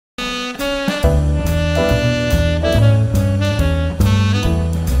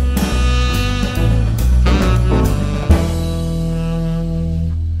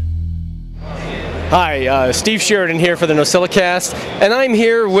Hi, Steve Sheridan here for the NosillaCast, and I'm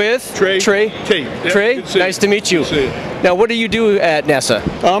here with Trey Cate. Yep, Trey, nice to meet you. Now, what do you do at NASA?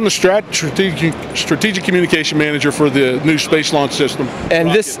 I'm the strategic communication manager for the new space launch system, and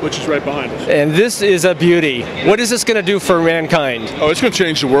rocket, which is right behind us. And this is a beauty. What is this going to do for mankind? Oh, it's going to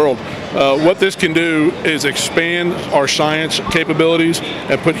change the world. What this can do is expand our science capabilities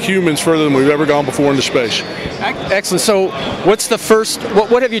and put humans further than we've ever gone before into space. Excellent. So, what's the first?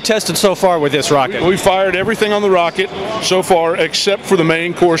 What have you tested so far with this rocket? We fired everything on the rocket so far except for the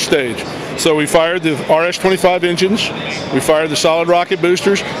main core stage. So we fired the RS-25 engines, we fired the solid rocket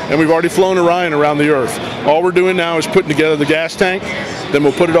boosters, and we've already flown Orion around the Earth. All we're doing now is putting together the gas tank, then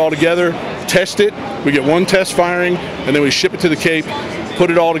we'll put it all together, test it, we get one test firing, and then we ship it to the Cape,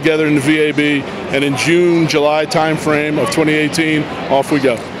 put it all together in the VAB, and in June, July timeframe of 2018, off we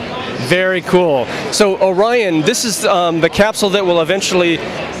go. Very cool. So Orion, this is the capsule that will eventually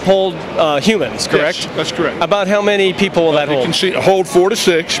hold humans, correct? Yes, that's correct. About how many people will that hold? You can hold 4 to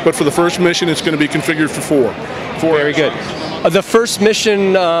 6, but for the first mission it's going to be configured for 4. Very good. The first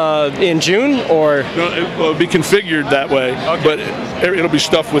mission in June, or? No, it will be configured that way, okay. But it'll be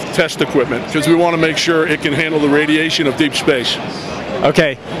stuffed with test equipment because we want to make sure it can handle the radiation of deep space.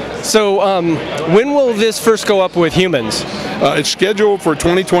 Okay. So when will this first go up with humans? It's scheduled for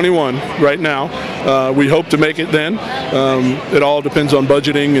 2021 right now. We hope to make it then. It all depends on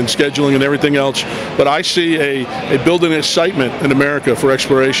budgeting and scheduling and everything else. But I see a building excitement in America for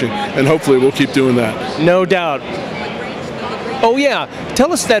exploration, and hopefully we'll keep doing that. No doubt. Oh yeah,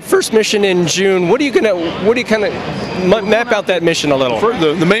 tell us that first mission in June. What are you kind of map out that mission a little?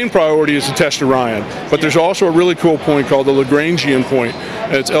 The main priority is to test Orion, but there's also a really cool point called the Lagrangian point.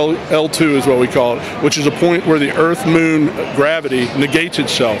 It's L2 is what we call it, which is a point where the Earth-Moon gravity negates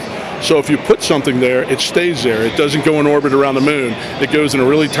itself. So if you put something there, it stays there. It doesn't go in orbit around the moon. It goes in a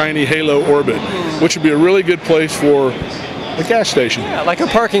really tiny halo orbit, which would be a really good place for a gas station. Yeah, like a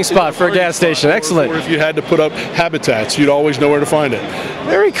parking spot for a gas station. Excellent. Or if you had to put up habitats, you'd always know where to find it.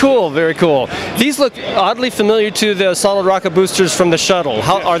 Very cool, very cool. These look oddly familiar to the solid rocket boosters from the shuttle.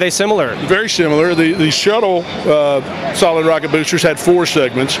 How are they similar? Very similar. The shuttle solid rocket boosters had 4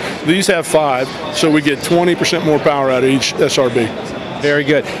 segments. These have 5, so we get 20% more power out of each SRB. Very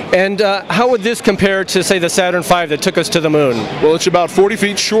good. And how would this compare to, say, the Saturn V that took us to the moon? Well, it's about 40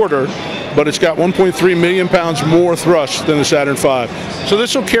 feet shorter, but it's got 1.3 million pounds more thrust than the Saturn V. So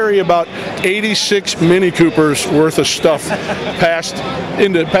this will carry about 86 Mini Coopers worth of stuff past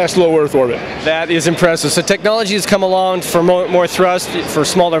low Earth orbit. That is impressive. So technology has come along for more thrust for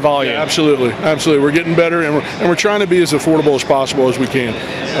smaller volume. Yeah, absolutely, absolutely. We're getting better, and we're trying to be as affordable as possible as we can,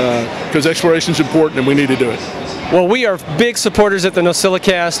 because exploration is important, and we need to do it. Well, we are big supporters at the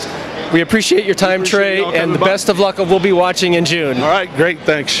NosillaCast. We appreciate your time, Trey, and the best of luck. We'll be watching in June. All right, great,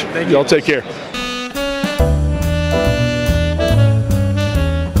 thanks. Thank you. Y'all take care.